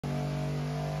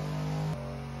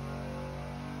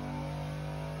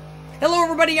Hello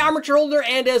everybody, I'm Richard Holder,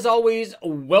 and as always,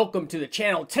 welcome to the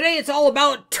channel. Today it's all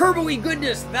about turbo-y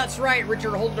goodness. That's right,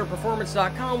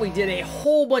 RichardHolderPerformance.com. We did a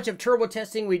whole bunch of turbo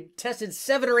testing. We tested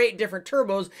 7 or 8 different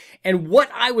turbos, and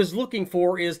what I was looking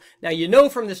for is, now you know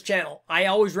from this channel, I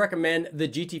always recommend the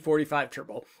GT45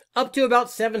 turbo. Up to about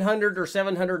 700 or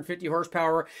 750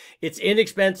 horsepower. It's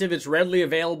inexpensive, it's readily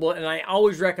available, and I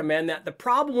always recommend that. The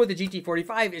problem with the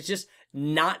GT45 is just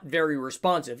not very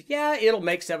responsive. Yeah, it'll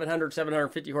make 700,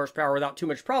 750 horsepower without too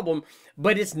much problem,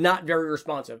 but it's not very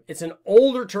responsive. It's an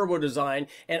older turbo design,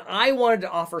 and I wanted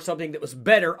to offer something that was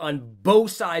better on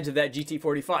both sides of that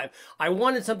GT45. I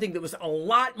wanted something that was a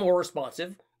lot more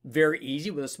responsive, very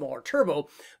easy with a smaller turbo,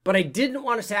 but I didn't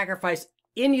want to sacrifice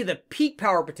any of the peak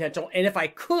power potential, and if I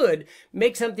could,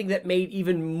 make something that made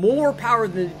even more power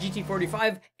than the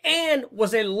GT45 and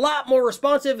was a lot more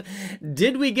responsive.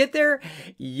 Did we get there?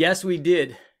 Yes, we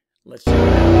did. Let's check it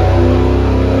out.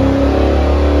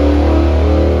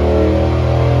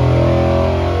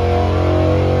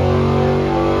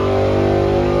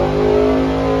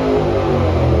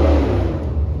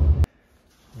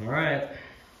 All right.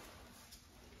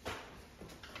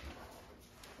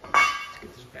 Let's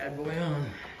get this bad boy on.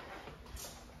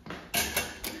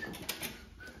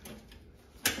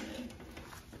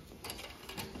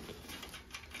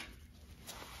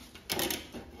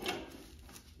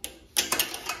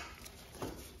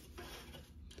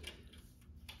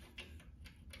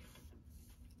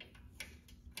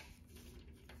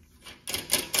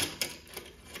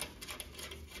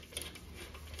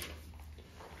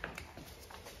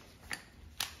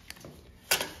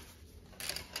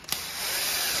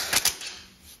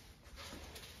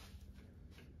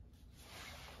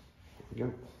 Go.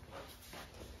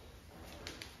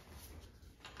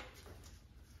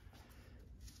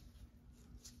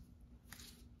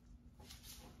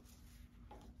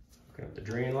 Hook up the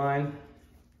drain line.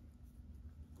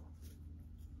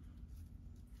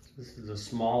 This is the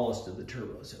smallest of the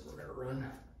turbos that we're going to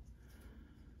run.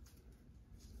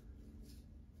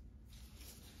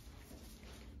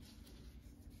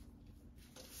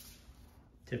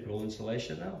 Typical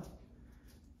installation though.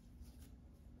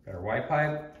 Got our Y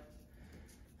pipe.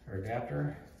 Our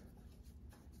adapter,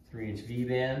 3-inch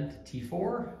V-band to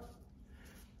T4.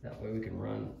 That way we can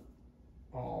run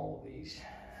all these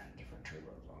different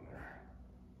turbos on there.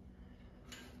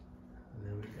 And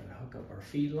then we've got to hook up our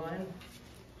feed line.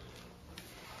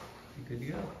 Be good to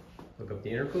go. Hook up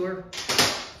the intercooler.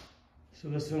 So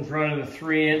this one's running a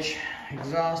 3-inch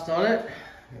exhaust on it.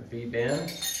 Got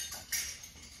V-band.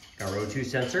 Got our O2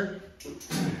 sensor.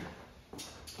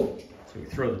 So we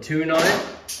throw the tune on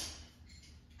it.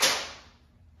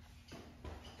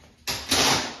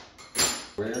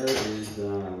 Where is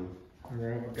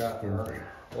We've got our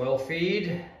oil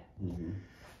feed.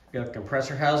 Got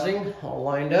compressor housing all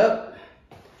lined up.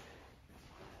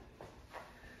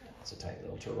 It's a tight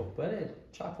little turbo, but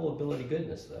it's chock full of ability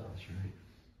goodness though. That's right.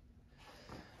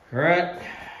 All right,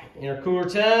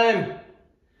 intercooler time.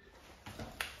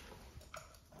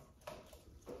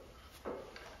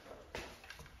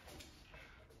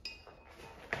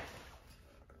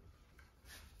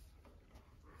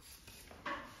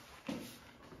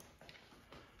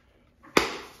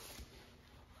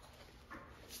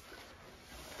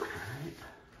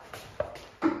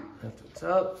 Lift what's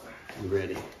up. You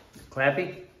ready?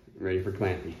 Clampy. Ready for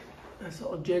clamping. That's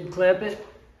all Jed clamp it.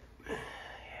 Yeah.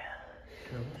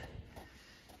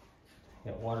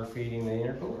 Got water feeding the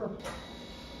intercooler.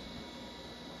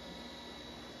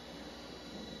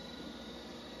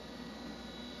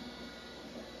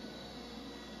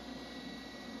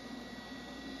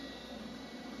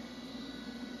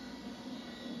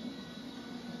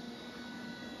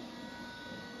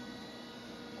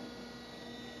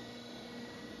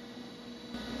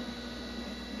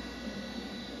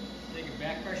 Taking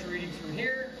back pressure readings from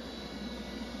here.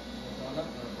 Going up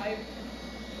to the pipe.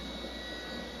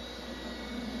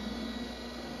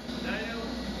 Dyno.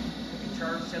 Taking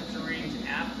charge sensor readings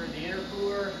after the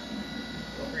intercooler.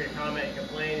 Feel free to comment and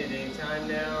complain at any time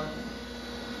now.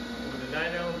 Over the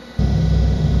dyno.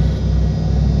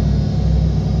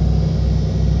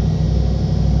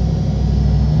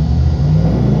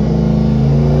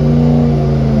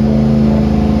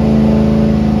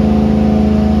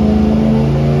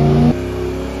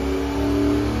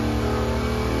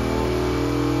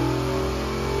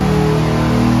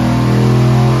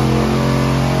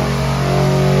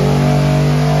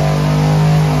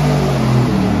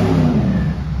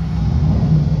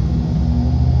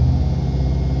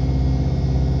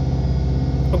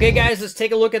 Okay guys, let's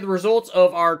take a look at the results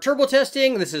of our turbo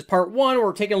testing. This is part one.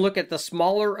 We're taking a look at the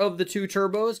smaller of the two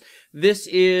turbos. This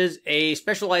is a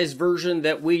specialized version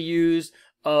that we use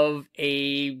of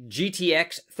a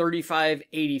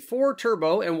GTX3584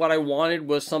 turbo, and what I wanted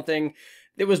was something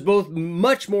that was both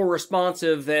much more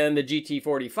responsive than the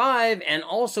GT45 and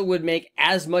also would make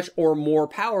as much or more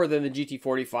power than the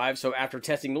GT45. So after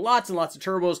testing lots and lots of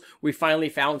turbos, we finally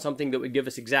found something that would give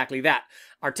us exactly that.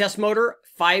 Our test motor,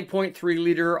 5.3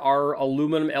 liter, our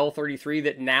aluminum L33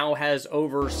 that now has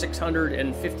over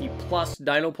 650 plus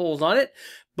dyno poles on it,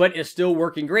 but is still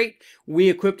working great. We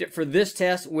equipped it for this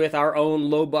test with our own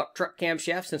low buck truck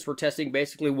camshaft, since we're testing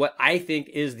basically what I think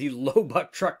is the low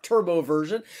buck truck turbo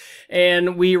version.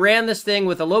 And we ran this thing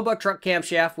with a low buck truck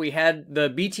camshaft. We had the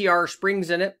BTR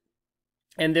springs in it,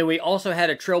 and then we also had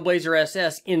a Trailblazer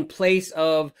SS in place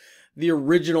of the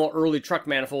original early truck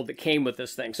manifold that came with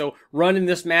this thing. So running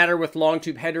this matter with long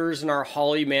tube headers and our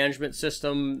Holley management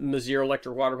system, Mazir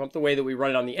electric water pump, the way that we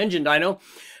run it on the engine dyno.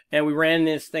 And we ran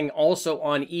this thing also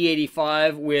on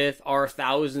E85 with our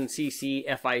 1000cc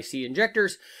FIC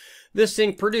injectors. This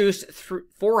thing produced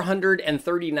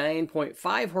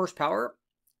 439.5 horsepower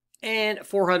and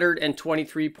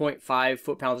 423.5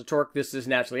 foot-pounds of torque. This is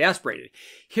naturally aspirated.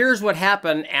 Here's what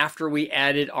happened after we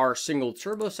added our single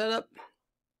turbo setup.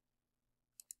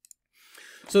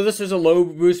 So this is a low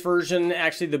boost version.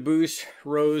 Actually, the boost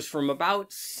rose from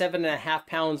about 7.5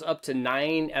 pounds up to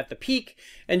 9 at the peak.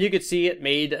 And you could see it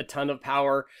made a ton of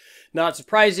power. Not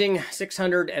surprising,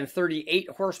 638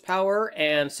 horsepower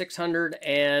and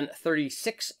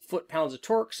 636 foot-pounds of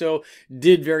torque. So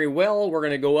did very well. We're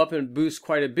going to go up and boost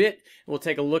quite a bit. We'll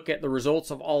take a look at the results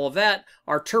of all of that.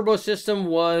 Our turbo system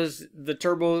was the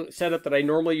turbo setup that I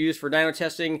normally use for dyno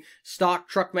testing. Stock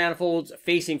truck manifolds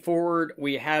facing forward.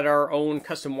 We had our own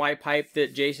custom Y pipe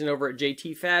that Jason over at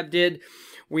JT Fab did.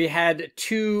 We had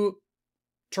two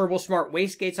Turbo Smart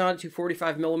wastegates on it, two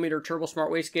 45mm Turbo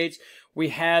Smart wastegates. We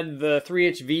had the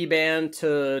 3-inch V-band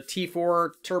to T4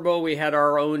 turbo. We had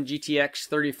our own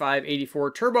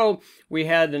GTX3584 turbo. We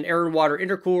had an air and water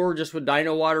intercooler just with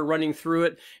dyno water running through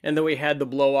it. And then we had the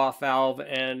blow-off valve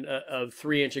and a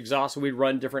 3-inch exhaust. So we'd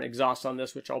run different exhausts on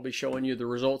this, which I'll be showing you the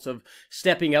results of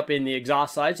stepping up in the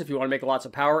exhaust sides. If you want to make lots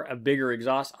of power, a bigger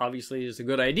exhaust obviously is a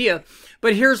good idea.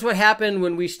 But here's what happened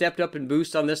when we stepped up and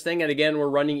boost on this thing. And again, we're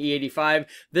running E85.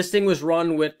 This thing was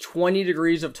run with 20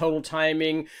 degrees of total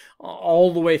timing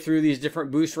all the way through these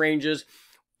different boost ranges.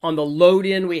 On the load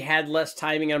in, we had less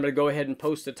timing. I'm going to go ahead and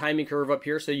post the timing curve up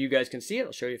here so you guys can see it.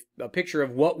 I'll show you a picture of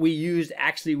what we used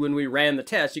actually when we ran the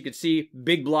test. You could see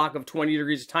big block of 20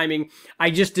 degrees of timing.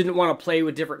 I just didn't want to play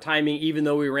with different timing even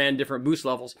though we ran different boost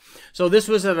levels. So this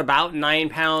was at about 9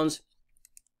 pounds.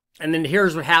 And then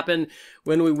here's what happened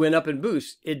when we went up and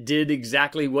boost. It did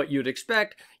exactly what you'd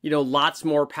expect. You know, lots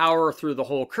more power through the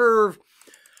whole curve.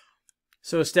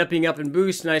 So stepping up and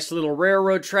boost, nice little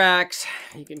railroad tracks.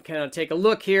 You can kind of take a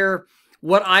look here.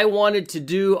 What I wanted to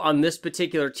do on this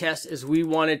particular test is we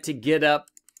wanted to get up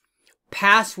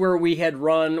past where we had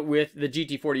run with the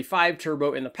GT45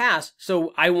 turbo in the past.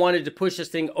 So I wanted to push this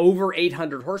thing over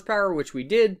 800 horsepower, which we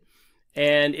did.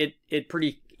 And it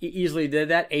pretty easily did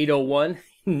that, 801.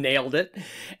 Nailed it.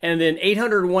 And then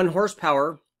 801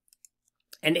 horsepower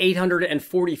and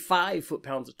 845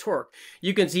 foot-pounds of torque.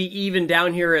 You can see even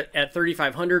down here at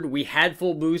 3,500, we had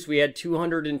full boost. We had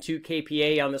 202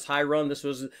 kPa on this high run. This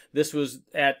was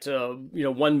at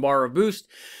 1 bar of boost.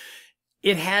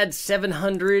 It had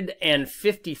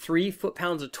 753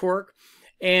 foot-pounds of torque.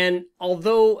 And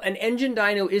although an engine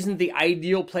dyno isn't the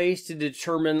ideal place to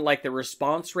determine like the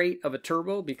response rate of a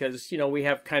turbo, because, you know, we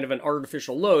have kind of an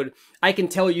artificial load, I can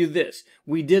tell you this.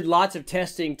 We did lots of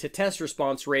testing to test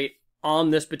response rate on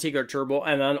this particular turbo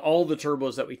and on all the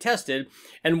turbos that we tested.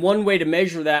 And one way to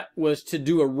measure that was to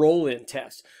do a roll-in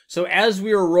test. So as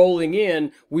we were rolling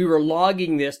in, we were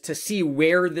logging this to see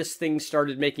where this thing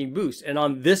started making boost. And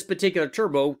on this particular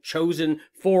turbo, chosen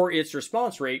for its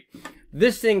response rate,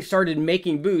 this thing started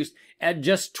making boost at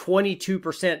just 22%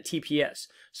 TPS.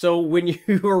 So when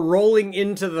you were rolling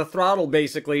into the throttle,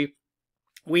 basically,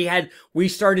 we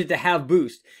started to have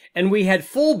boost, and we had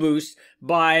full boost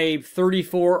by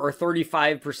 34 or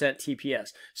 35% TPS.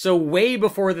 So way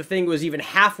before the thing was even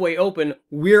halfway open,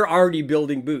 we're already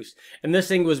building boost. And this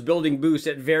thing was building boost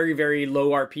at very, very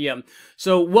low RPM.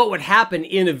 So what would happen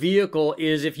in a vehicle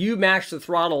is if you mash the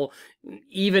throttle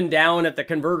even down at the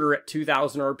converter at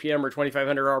 2000 RPM or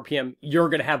 2500 RPM, you're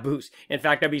going to have boost. In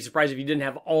fact, I'd be surprised if you didn't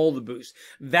have all the boost.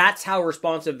 That's how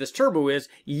responsive this turbo is,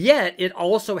 yet it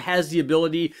also has the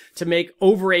ability to make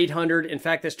over 800. In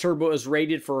fact, this turbo is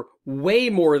rated for way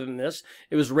more than this.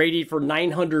 It was rated for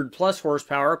 900 plus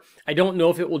horsepower. I don't know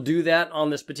if it will do that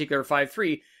on this particular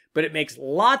 5.3, but it makes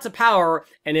lots of power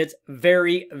and it's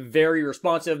very, very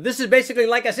responsive. This is basically,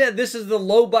 like I said, this is the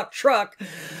low buck truck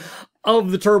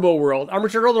of the turbo world. I'm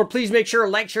Richard Holder. Please make sure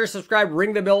to like, share, subscribe,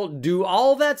 ring the bell, do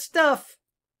all that stuff,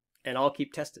 and I'll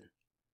keep testing.